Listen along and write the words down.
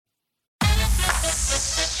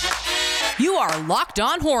You are Locked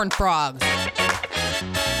On Horned Frogs,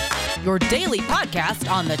 your daily podcast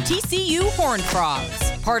on the TCU Horned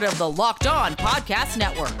Frogs, part of the Locked On Podcast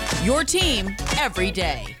Network, your team every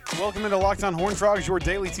day. Welcome into Locked On Horned Frogs, your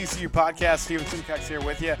daily TCU podcast. Steven Simcox here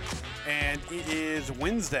with you, and it is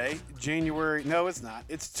Wednesday,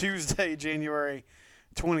 it's Tuesday, January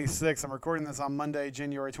 26th. I'm recording this on Monday,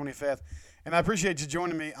 January 25th, and I appreciate you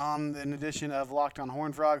joining me on an edition of Locked On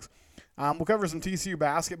Horned Frogs. We'll cover some TCU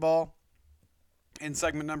basketball in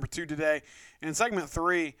segment number 2 today. In segment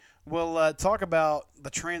 3, we'll talk about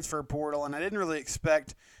the transfer portal, and I didn't really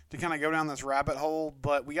expect to kind of go down this rabbit hole,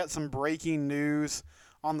 but we got some breaking news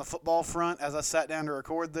on the football front as I sat down to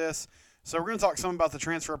record this. So we're going to talk some about the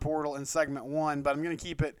transfer portal in segment 1, but I'm going to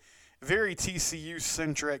keep it very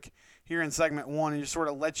TCU-centric here in segment 1 and just sort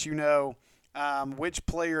of let you know which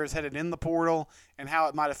player is headed in the portal and how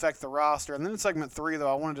it might affect the roster. And then in segment 3,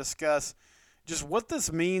 though, I want to discuss just what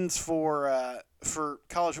this means for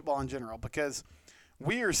college football in general, because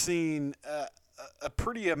we are seeing a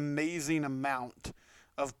pretty amazing amount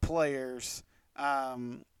of players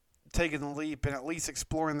taking the leap and at least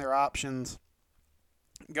exploring their options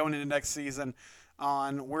going into next season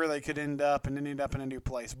on where they could end up and ending up in a new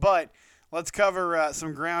place. But let's cover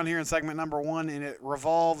some ground here in segment number 1, and it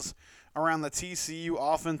revolves around the TCU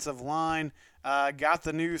offensive line. Got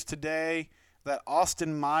the news today that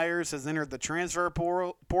Austin Myers has entered the transfer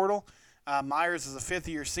portal. Myers is a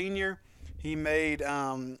fifth-year senior. He made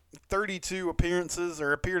 32 appearances,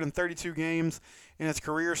 or appeared in 32 games in his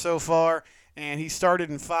career so far, and he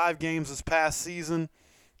started in 5 games this past season.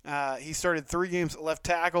 He started 3 games at left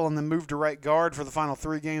tackle and then moved to right guard for the final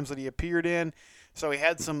 3 games that he appeared in. So he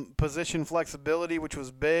had some position flexibility, which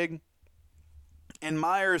was big. And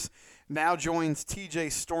Myers now joins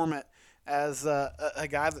TJ Stormont as a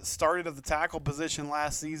guy that started at the tackle position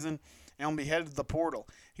last season and will be headed to the portal.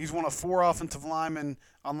 He's one of 4 offensive linemen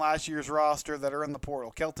on last year's roster that are in the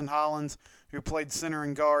portal. Kelton Hollins, who played center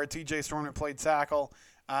and guard. TJ Stormont played tackle.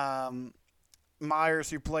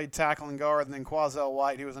 Myers, who played tackle and guard. And then Quazell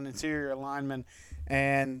White, who was an interior lineman.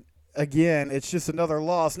 And, again, it's just another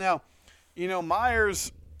loss. Now, you know,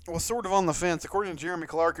 Myers was sort of on the fence. According to Jeremy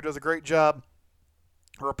Clark, who does a great job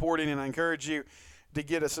reporting, and I encourage you to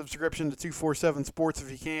get a subscription to 247 Sports if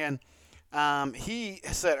you can. He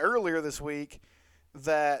said earlier this week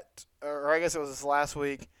that, or I guess it was this last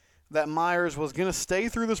week, that Myers was going to stay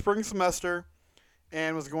through the spring semester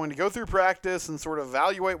and was going to go through practice and sort of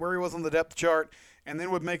evaluate where he was on the depth chart and then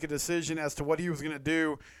would make a decision as to what he was going to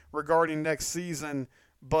do regarding next season.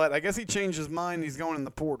 But I guess he changed his mind. He's going in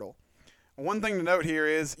the portal. One thing to note here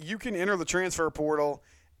is you can enter the transfer portal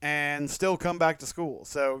and still come back to school.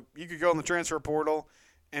 So you could go in the transfer portal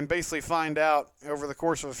and basically find out over the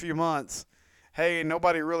course of a few months, hey,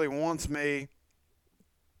 nobody really wants me.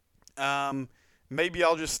 Maybe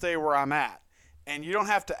I'll just stay where I'm at. And you don't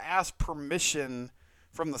have to ask permission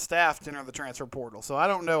from the staff to enter the transfer portal. So I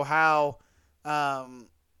don't know how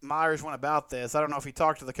Myers went about this. I don't know if he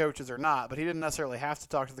talked to the coaches or not, but he didn't necessarily have to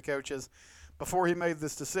talk to the coaches before he made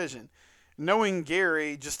this decision. Knowing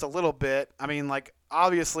Gary just a little bit, I mean, like,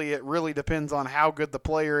 obviously it really depends on how good the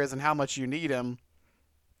player is and how much you need him.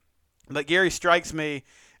 But Gary strikes me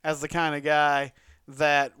as the kind of guy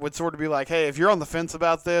that would sort of be like, hey, if you're on the fence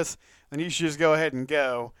about this, then you should just go ahead and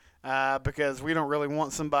go because we don't really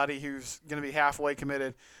want somebody who's going to be halfway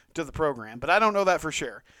committed to the program. But I don't know that for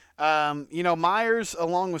sure. You know, Myers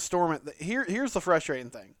along with Stormont, here's the frustrating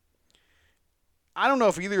thing. I don't know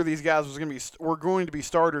if either of these guys were going to be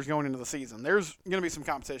starters going into the season. There's going to be some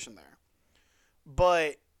competition there.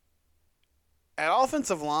 But at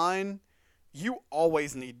offensive line, you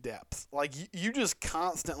always need depth. Like, you just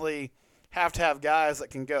constantly have to have guys that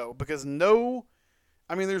can go because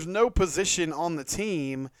there's no position on the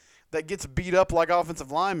team that gets beat up like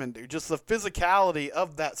offensive linemen do. Just the physicality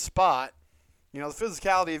of that spot, you know, the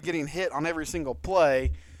physicality of getting hit on every single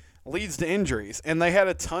play leads to injuries. And they had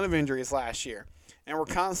a ton of injuries last year. And we're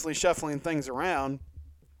constantly shuffling things around.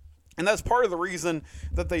 And that's part of the reason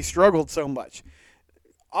that they struggled so much.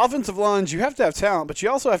 Offensive lines, you have to have talent, but you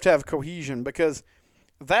also have to have cohesion because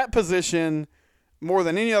that position, more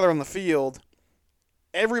than any other on the field,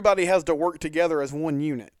 everybody has to work together as one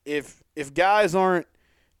unit. If guys aren't,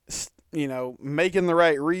 you know, making the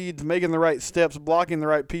right reads, making the right steps, blocking the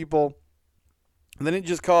right people, then it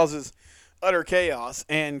just causes utter chaos.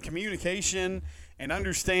 And communication and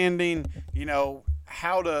understanding, you know,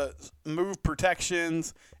 how to move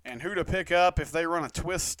protections and who to pick up if they run a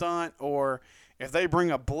twist stunt or if they bring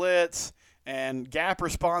a blitz and gap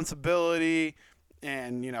responsibility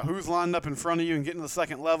and, you know, who's lined up in front of you and getting to the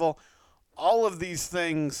second level. All of these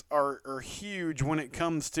things are huge when it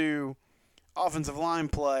comes to offensive line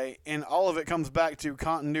play, and all of it comes back to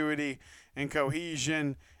continuity and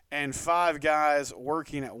cohesion and 5 guys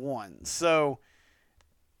working at once. So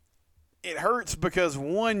it hurts because,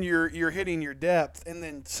 1, you're hitting your depth, and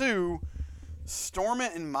then 2,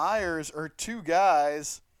 Storment and Myers are 2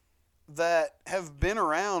 guys that have been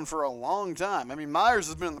around for a long time. I mean, Myers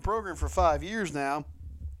has been in the program for 5 years now.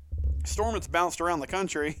 Storment's bounced around the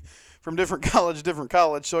country from different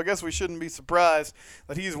college, so I guess we shouldn't be surprised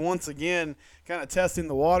that he's once again kind of testing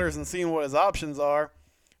the waters and seeing what his options are.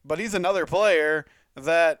 But he's another player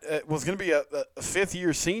that was going to be a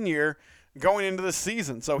fifth-year senior going into this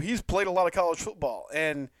season. So he's played a lot of college football,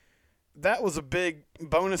 and that was a big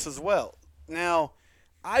bonus as well. Now,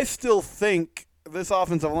 I still think this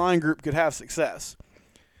offensive line group could have success.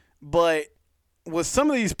 But with some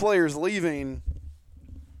of these players leaving,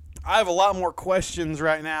 I have a lot more questions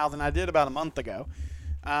right now than I did about a month ago,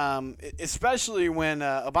 especially when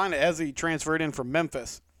Abina Eze transferred in from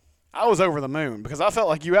Memphis. I was over the moon because I felt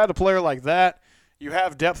like you had a player like that. You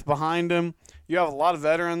have depth behind him. You have a lot of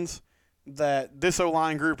veterans that this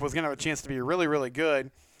O-line group was going to have a chance to be really, really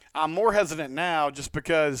good. I'm more hesitant now just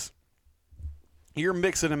because you're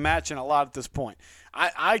mixing and matching a lot at this point.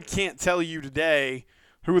 I can't tell you today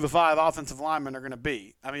who the 5 offensive linemen are going to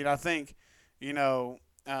be. I mean, I think,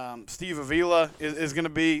 Steve Avila is going to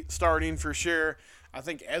be starting for sure. I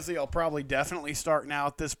think Eze will probably definitely start now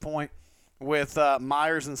at this point with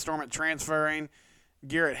Myers and Storment transferring.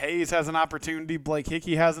 Garrett Hayes has an opportunity. Blake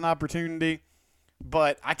Hickey has an opportunity.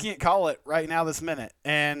 But I can't call it right now this minute.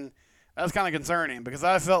 And that's kind of concerning because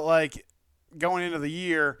I felt like going into the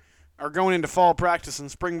year or going into fall practice and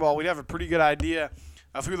spring ball, we'd have a pretty good idea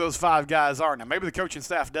of who those 5 guys are. Now, maybe the coaching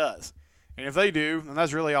staff does. And if they do, then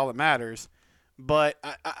that's really all that matters. But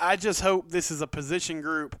I just hope this is a position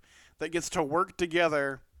group that gets to work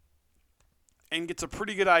together and gets a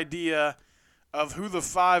pretty good idea of who the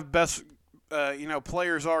 5 best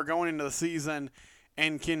players are going into the season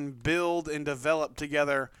and can build and develop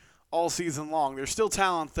together all season long. There's still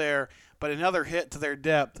talent there, but another hit to their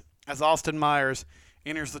depth as Austin Myers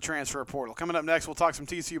enters the transfer portal. Coming up next, we'll talk some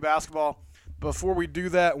TCU basketball. Before we do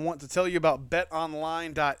that, I want to tell you about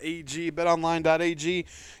betonline.ag. Betonline.ag,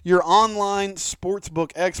 your online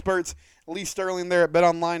sportsbook experts. Lee Sterling there at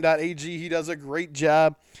betonline.ag. He does a great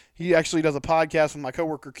job. He actually does a podcast with my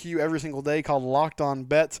coworker Q every single day called Locked On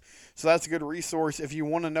Bets. So that's a good resource if you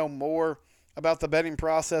want to know more about the betting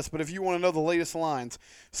process. But if you want to know the latest lines,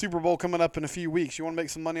 Super Bowl coming up in a few weeks, you want to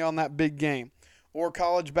make some money on that big game, or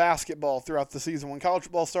college basketball throughout the season. When college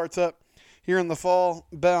football starts up here in the fall,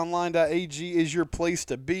 betonline.ag is your place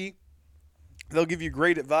to be. They'll give you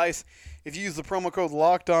great advice. If you use the promo code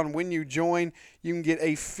LOCKEDON when you join, you can get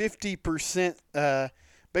a 50%,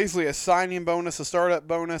 basically a signing bonus, a startup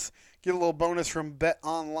bonus. Get a little bonus from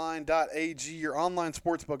betonline.ag, your online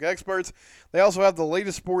sportsbook experts. They also have the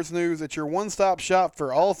latest sports news at your one-stop shop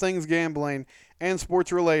for all things gambling and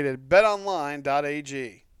sports-related.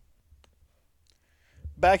 betonline.ag.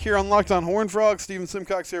 Back here on Locked On Horned Frogs, Steven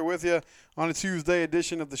Simcox here with you on a Tuesday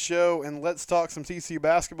edition of the show, and let's talk some TCU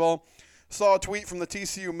basketball. Saw a tweet from the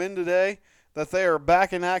TCU men today that they are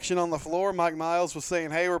back in action on the floor. Mike Miles was saying,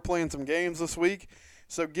 hey, we're playing some games this week,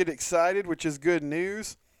 so get excited, which is good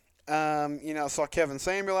news. Saw Kevin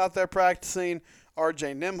Samuel out there practicing.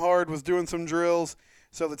 RJ Nembhard was doing some drills.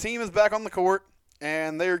 So the team is back on the court,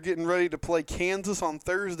 and they're getting ready to play Kansas on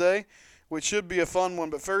Thursday, which should be a fun one.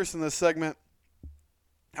 But first in this segment,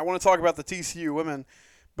 I want to talk about the TCU women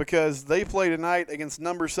because they play tonight against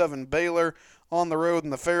number 7 Baylor on the road in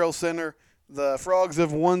the Farrell Center. The Frogs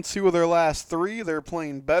have won 2 of their last 3. They're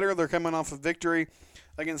playing better. They're coming off a victory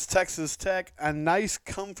against Texas Tech. A nice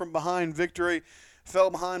come-from-behind victory. Fell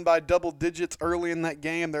behind by double digits early in that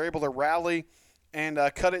game. They're able to rally and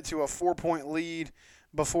cut it to a 4-point lead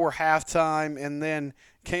before halftime, and then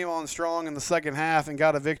came on strong in the second half and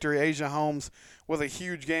got a victory. Asia Holmes with a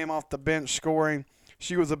huge game off the bench scoring.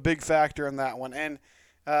 She was a big factor in that one. And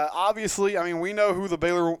obviously, I mean, we know who the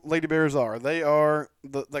Baylor Lady Bears are. They are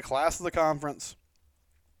the class of the conference.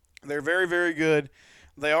 They're very, very good.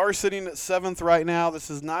 They are sitting at 7th right now.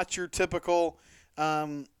 This is not your typical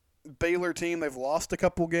Baylor team. They've lost a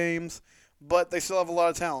couple games, but they still have a lot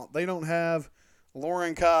of talent. They don't have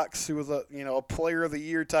Lauren Cox, who was a player of the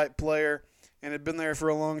year type player and had been there for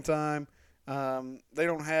a long time. They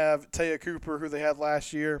don't have Taya Cooper, who they had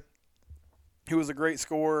last year, who was a great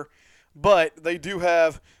scorer. But they do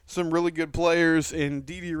have some really good players in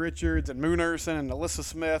Dee Richards and Moon Urson and Alyssa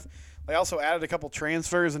Smith. They also added a couple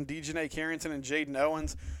transfers in Dejanay Carrington and Jaden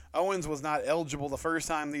Owens. Owens was not eligible the first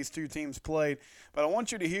time these two teams played. But I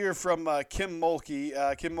want you to hear from Kim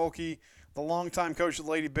Mulkey. Kim Mulkey the longtime coach of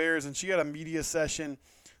the Lady Bears, and she had a media session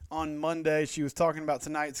on Monday. She was talking about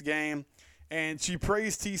tonight's game, and she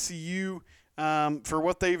praised TCU for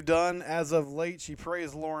what they've done as of late. She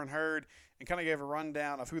praised Lauren Hurd and kind of gave a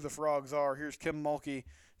rundown of who the Frogs are. Here's Kim Mulkey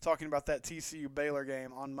talking about that TCU-Baylor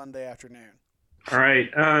game on Monday afternoon. All right.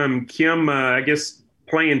 Kim, I guess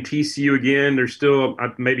playing TCU again, there's still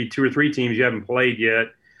maybe 2 or 3 teams you haven't played yet.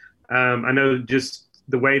 I know just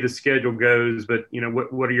the way the schedule goes, but,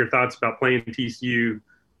 what are your thoughts about playing TCU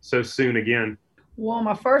so soon again? Well,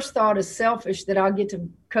 my first thought is selfish that I'll get to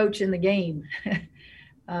coach in the game.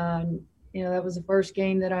 That was the first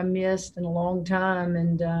game that I missed in a long time,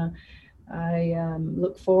 and I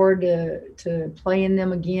look forward to playing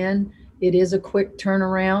them again. It is a quick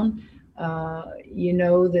turnaround.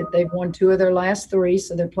 That they've won 2 of their last 3,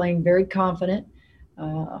 so they're playing very confident.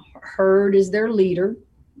 Hurd is their leader,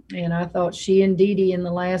 and I thought she and Dee Dee in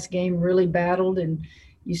the last game really battled, and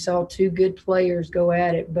you saw 2 good players go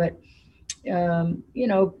at it. But,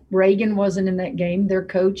 Reagan wasn't in that game, their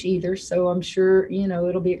coach either, so I'm sure,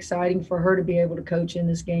 it'll be exciting for her to be able to coach in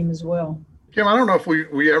this game as well. Kim, I don't know if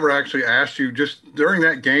we ever actually asked you, just during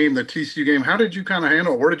that game, the TCU game, how did you kind of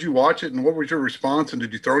handle it? Where did you watch it, and what was your response? And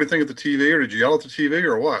did you throw anything at the TV, or did you yell at the TV,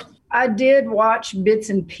 or what? I did watch bits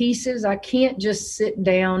and pieces. I can't just sit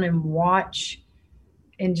down and watch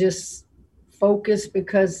and just focus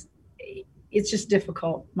because it's just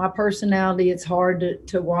difficult. My personality, it's hard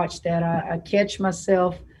to watch that. I catch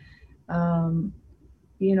myself, when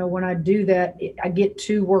I do that, I get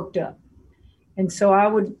too worked up. And so I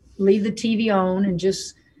would leave the TV on and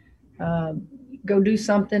just go do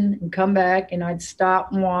something and come back, and I'd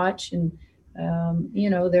stop and watch. And,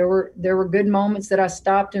 there were good moments that I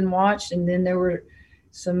stopped and watched, and then there were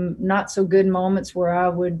some not so good moments where I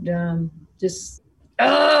would just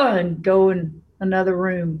and go in another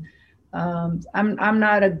room. I'm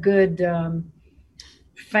not a good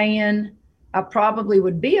fan. I probably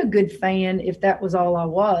would be a good fan if that was all I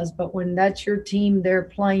was, but when that's your team they're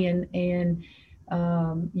playing and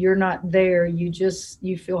you're not there,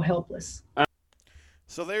 you feel helpless.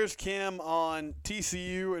 So there's Kim on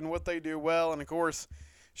TCU and what they do well, and of course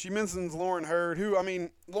she mentions Lauren Hurd, who,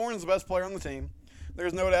 Lauren's the best player on the team.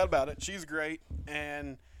 There's no doubt about it. She's great,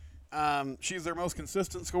 and she's their most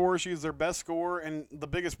consistent scorer. She's their best scorer, and the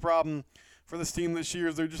biggest problem for this team this year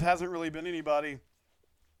is there just hasn't really been anybody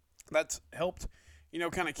that's helped,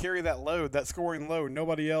 kind of carry that load, that scoring load.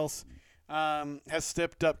 Nobody else has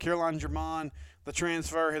stepped up. Caroline Germain, the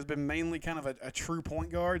transfer, has been mainly kind of a true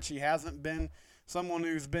point guard. She hasn't been someone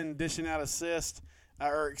who's been dishing out assists,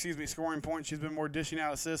 scoring points. She's been more dishing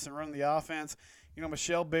out assists and running the offense.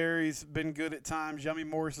 Michelle Berry's been good at times. Yummy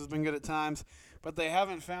Morris has been good at times. But they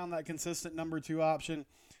haven't found that consistent number 2 option.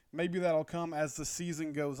 Maybe that'll come as the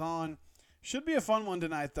season goes on. Should be a fun one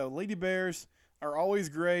tonight, though. Lady Bears are always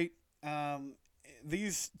great.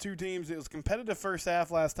 These 2 teams, it was competitive first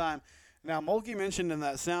half last time. Now, Mulkey mentioned in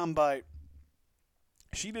that soundbite,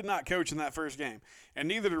 she did not coach in that first game, and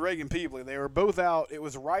neither did Reagan Peebley. They were both out. It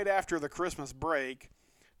was right after the Christmas break.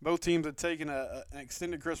 Both teams had taken an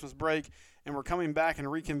extended Christmas break and were coming back and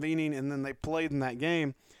reconvening, and then they played in that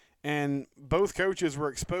game. And both coaches were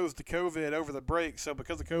exposed to COVID over the break, so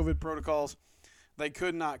because of COVID protocols, they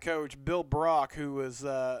could not coach. Bill Brock, who was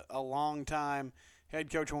a long-time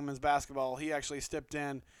head coach of women's basketball, he actually stepped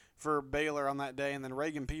in for Baylor on that day, and then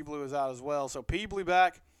Reagan Peebley was out as well. So Peebley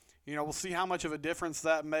back. We'll see how much of a difference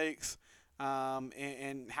that makes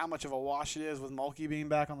and how much of a wash it is with Mulkey being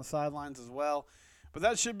back on the sidelines as well. But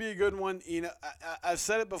that should be a good one. I've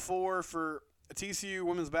said it before, for TCU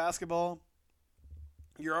women's basketball,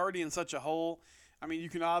 you're already in such a hole. You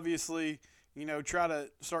can obviously, try to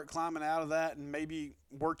start climbing out of that and maybe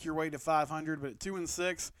work your way to 500. But at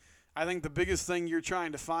 2-6, I think the biggest thing you're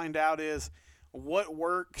trying to find out is what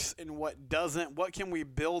works and what doesn't. What can we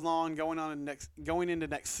build on going into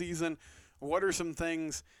next season? What are some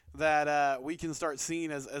things that we can start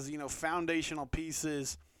seeing as foundational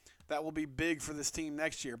pieces that will be big for this team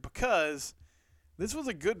next year? Because this was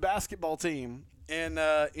a good basketball team in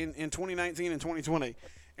 2019 and 2020,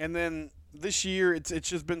 and then this year it's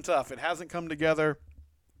just been tough. It hasn't come together.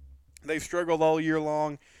 They've struggled all year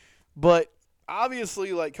long, but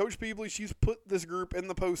obviously, like Coach Peebley, she's put this group in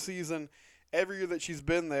the postseason every year that she's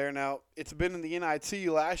been there. Now, it's been in the NIT.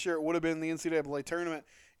 Last year it would have been in the NCAA tournament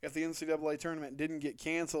if the NCAA tournament didn't get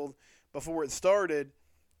canceled before it started.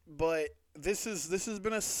 But this has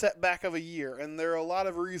been a setback of a year, and there are a lot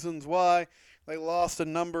of reasons why. They lost a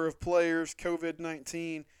number of players.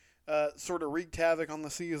 COVID-19 sort of wreaked havoc on the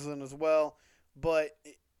season as well. But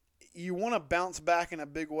you want to bounce back in a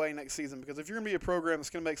big way next season, because if you're going to be a program that's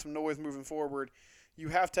going to make some noise moving forward, you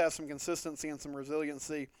have to have some consistency and some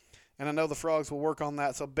resiliency, and I know the Frogs will work on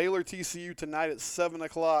that. So Baylor TCU tonight at 7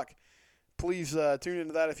 o'clock. Please tune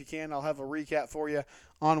into that if you can. I'll have a recap for you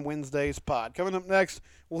on Wednesday's pod. Coming up next,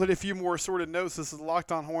 we'll hit a few more assorted notes. This is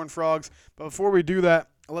Locked On Horned Frogs. But before we do that,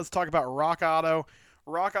 let's talk about Rock Auto.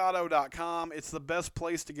 RockAuto.com. It's the best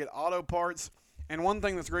place to get auto parts. And one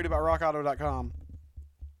thing that's great about RockAuto.com,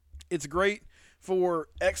 it's great for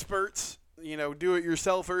experts,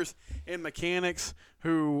 do-it-yourselfers and mechanics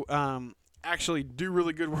who actually do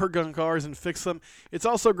really good work on cars and fix them. It's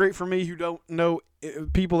also great for me who don't know,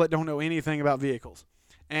 people that don't know anything about vehicles.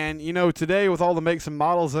 And, today with all the makes and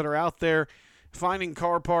models that are out there, finding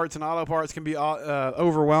car parts and auto parts can be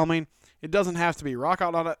overwhelming. It doesn't have to be.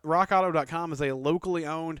 RockAuto.com is a locally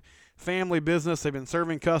owned family business. They've been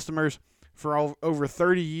serving customers for over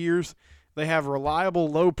 30 years. They have reliable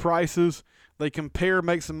low prices. They compare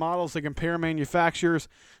makes and models. They compare manufacturers.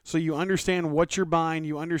 So you understand what you're buying.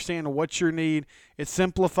 You understand what you need. It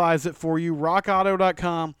simplifies it for you.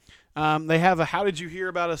 RockAuto.com. They have a How Did You Hear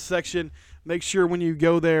About Us section. Make sure when you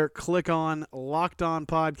go there, click on Locked On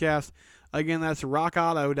Podcast. Again, that's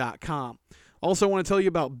RockAuto.com. Also want to tell you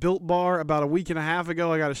about Built Bar. About a week and a half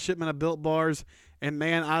ago, I got a shipment of Built Bars. And,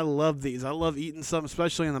 man, I love these. I love eating some,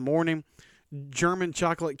 especially in the morning. German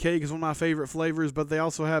chocolate cake is one of my favorite flavors, but they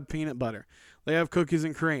also have peanut butter. They have cookies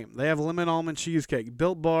and cream. They have lemon almond cheesecake.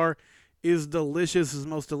 Built Bar is delicious. It's the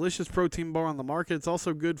most delicious protein bar on the market. It's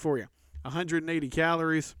also good for you. 180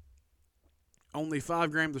 calories, only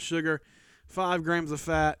 5 grams of sugar, 5 grams of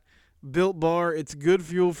fat. Built Bar, it's good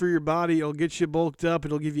fuel for your body. It'll get you bulked up.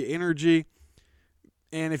 It'll give you energy.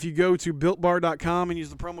 And if you go to BuiltBar.com and use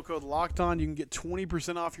the promo code LOCKEDON, you can get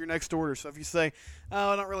 20% off your next order. So if you say, oh,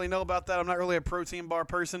 I don't really know about that, I'm not really a protein bar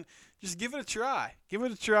person, just give it a try. Give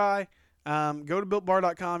it a try. Go to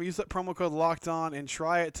BuiltBar.com, use that promo code LOCKEDON, and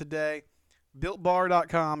try it today.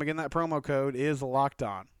 BuiltBar.com, again, that promo code is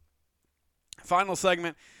LOCKEDON. Final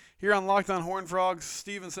segment here on Locked On Horned Frogs.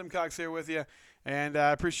 Steven Simcox here with you, and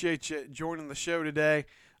I appreciate you joining the show today.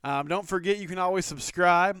 Don't forget, you can always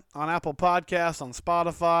subscribe on Apple Podcasts, on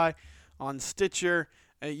Spotify, on Stitcher.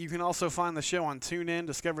 You can also find the show on TuneIn.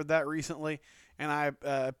 Discovered that recently, and I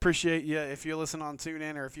appreciate you if you listen on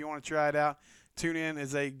TuneIn or if you want to try it out. TuneIn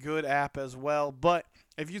is a good app as well. But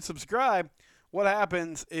if you subscribe, what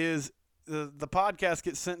happens is the podcast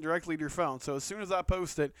gets sent directly to your phone. So as soon as I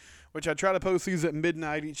post it, which I try to post these at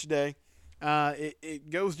midnight each day, it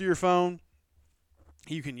goes to your phone.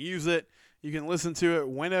 You can use it. You can listen to it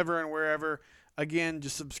whenever and wherever. Again,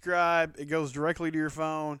 just subscribe. It goes directly to your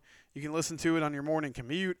phone. You can listen to it on your morning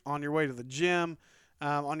commute, on your way to the gym,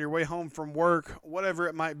 on your way home from work, whatever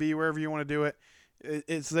it might be, wherever you want to do it.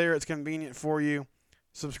 It's there. It's convenient for you.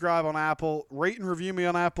 Subscribe on Apple. Rate and review me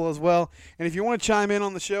on Apple as well. And if you want to chime in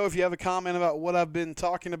on the show, if you have a comment about what I've been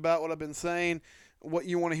talking about, what I've been saying, what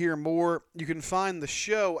you want to hear more, you can find the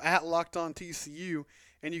show at Locked On TCU.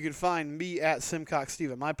 And you can find me at Simcox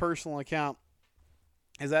Steven. My personal account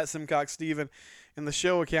is at Simcox Steven, and the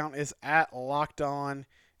show account is at Locked On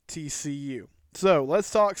TCU. So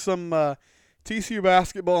let's talk some TCU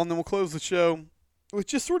basketball, and then we'll close the show with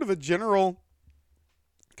just sort of a general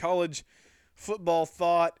college football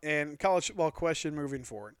thought and college football question moving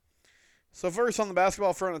forward. So first on the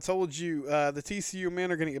basketball front, I told you the TCU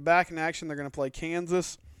men are going to get back in action. They're going to play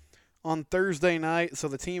Kansas on Thursday night, so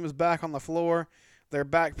the team is back on the floor. They're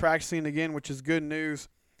back practicing again, which is good news.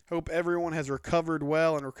 Hope everyone has recovered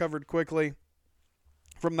well and recovered quickly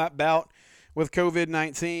from that bout with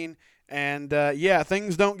COVID-19. And,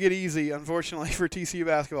 things don't get easy, unfortunately, for TCU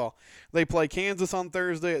basketball. They play Kansas on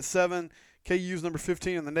Thursday at 7. KU's number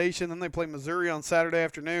 15 in the nation. Then they play Missouri on Saturday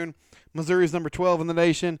afternoon. Missouri's number 12 in the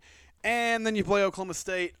nation. And then you play Oklahoma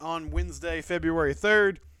State on Wednesday, February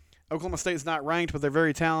 3rd. Oklahoma State's not ranked, but they're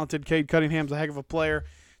very talented. Cade Cunningham's a heck of a player.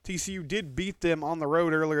 TCU did beat them on the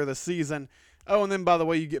road earlier this season. Oh, and then, by the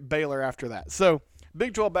way, you get Baylor after that. So,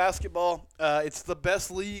 Big 12 basketball, it's the best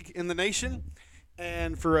league in the nation.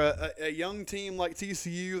 And for a young team like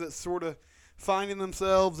TCU that's sort of finding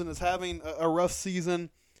themselves and is having a rough season,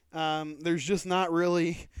 there's just not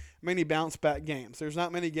really many bounce-back games. There's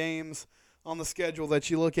not many games on the schedule that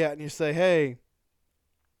you look at and you say, hey,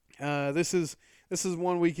 this is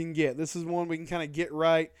one we can get. This is one we can kind of get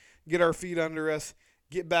right, get our feet under us,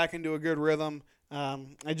 get back into a good rhythm.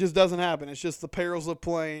 It just doesn't happen. It's just the perils of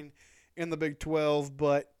playing in the Big 12.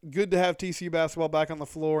 But good to have TCU basketball back on the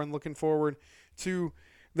floor and looking forward to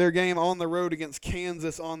their game on the road against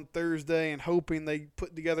Kansas on Thursday and hoping they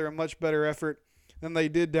put together a much better effort than they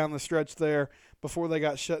did down the stretch there before they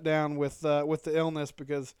got shut down with the illness,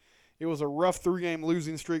 because it was a rough 3-game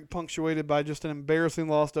losing streak punctuated by just an embarrassing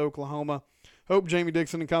loss to Oklahoma. hope Jamie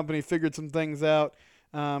Dixon and company figured some things out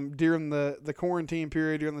during the quarantine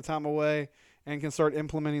period, during the time away, and can start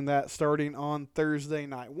implementing that starting on Thursday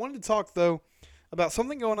night. Wanted to talk, though, about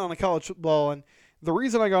something going on in college football, and the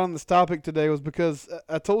reason I got on this topic today was because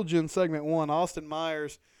I told you in segment 1, Austin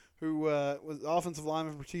Myers, who was offensive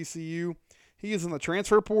lineman for TCU, he is in the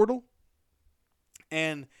transfer portal,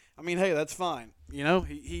 and, I mean, hey, that's fine. You know,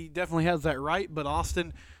 he definitely has that right, but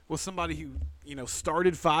Austin was somebody who, you know,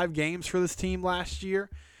 started 5 games for this team last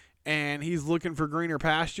year, and he's looking for greener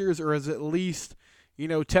pastures, or is at least, you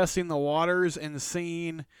know, testing the waters and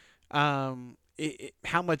seeing how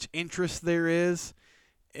much interest there is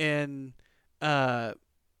in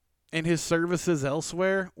his services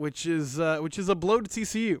elsewhere, which is a blow to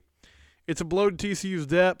TCU. It's a blow to TCU's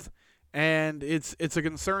depth, and it's a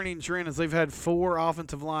concerning trend as they've had 4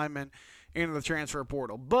 offensive linemen into the transfer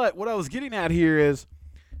portal. But what I was getting at here is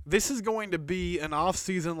this is going to be an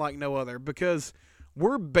offseason like no other, because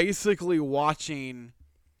we're basically watching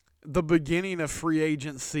the beginning of free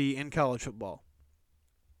agency in college football.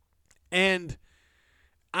 And,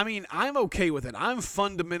 I mean, I'm okay with it. I'm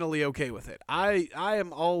fundamentally okay with it. I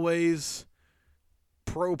am always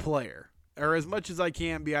pro player, or as much as I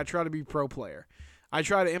can be, I try to be pro player. I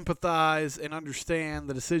try to empathize and understand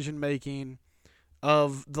the decision-making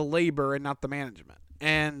of the labor and not the management.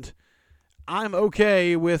 And I'm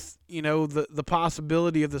okay with, you know, the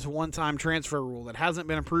possibility of this one-time transfer rule that hasn't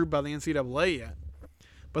been approved by the NCAA yet,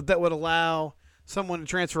 but that would allow someone to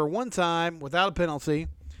transfer one time without a penalty,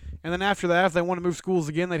 and then after that, if they want to move schools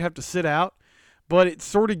again, they'd have to sit out. But it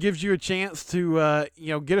sort of gives you a chance to, you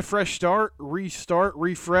know, get a fresh start, restart,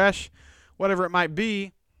 refresh, whatever it might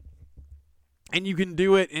be, and you can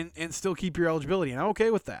do it and still keep your eligibility. And I'm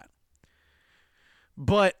okay with that.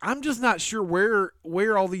 But I'm just not sure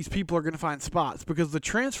where all these people are going to find spots, because the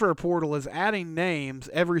transfer portal is adding names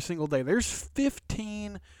every single day. There's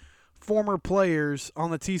 15 former players on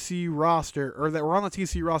the TCU roster, or that were on the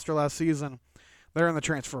TCU roster last season. They're in the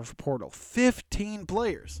transfer portal. 15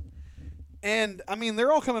 players. And, I mean,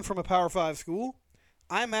 they're all coming from a Power 5 school.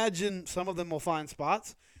 I imagine some of them will find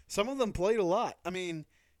spots. Some of them played a lot. I mean,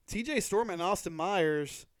 TJ Storman and Austin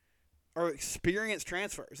Myers are experienced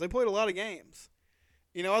transfers. They played a lot of games.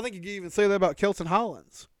 You know, I think you could even say that about Kelton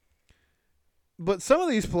Hollins. But some of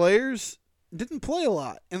these players didn't play a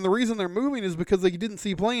lot. And the reason they're moving is because they didn't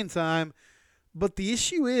see playing time. But the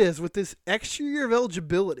issue is, with this extra year of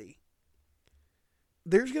eligibility,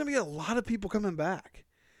 there's going to be a lot of people coming back.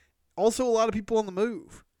 Also, a lot of people on the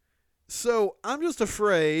move. So I'm just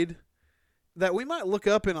afraid that we might look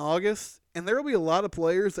up in August and there will be a lot of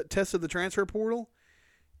players that tested the transfer portal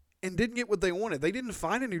and didn't get what they wanted. They didn't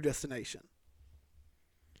find a new destination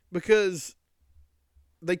because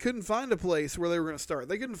they couldn't find a place where they were going to start.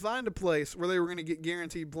 They couldn't find a place where they were going to get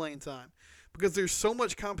guaranteed playing time because there's so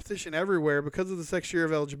much competition everywhere because of this extra year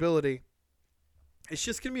of eligibility. It's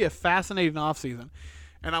just going to be a fascinating offseason.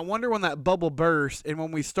 And I wonder when that bubble bursts and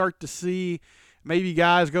when we start to see maybe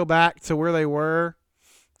guys go back to where they were.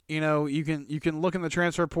 You know, you can look in the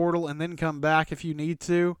transfer portal and then come back if you need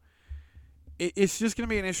to. It's just going to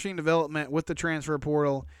be an interesting development with the transfer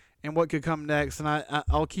portal and what could come next. And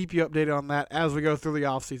I'll keep you updated on that as we go through the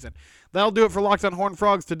offseason. That'll do it for Locked on Horned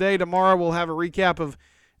Frogs today. Tomorrow we'll have a recap of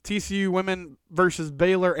TCU women versus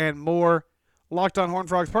Baylor and more. Locked on Horned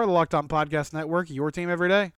Frogs, part of the Locked on Podcast Network, your team every day.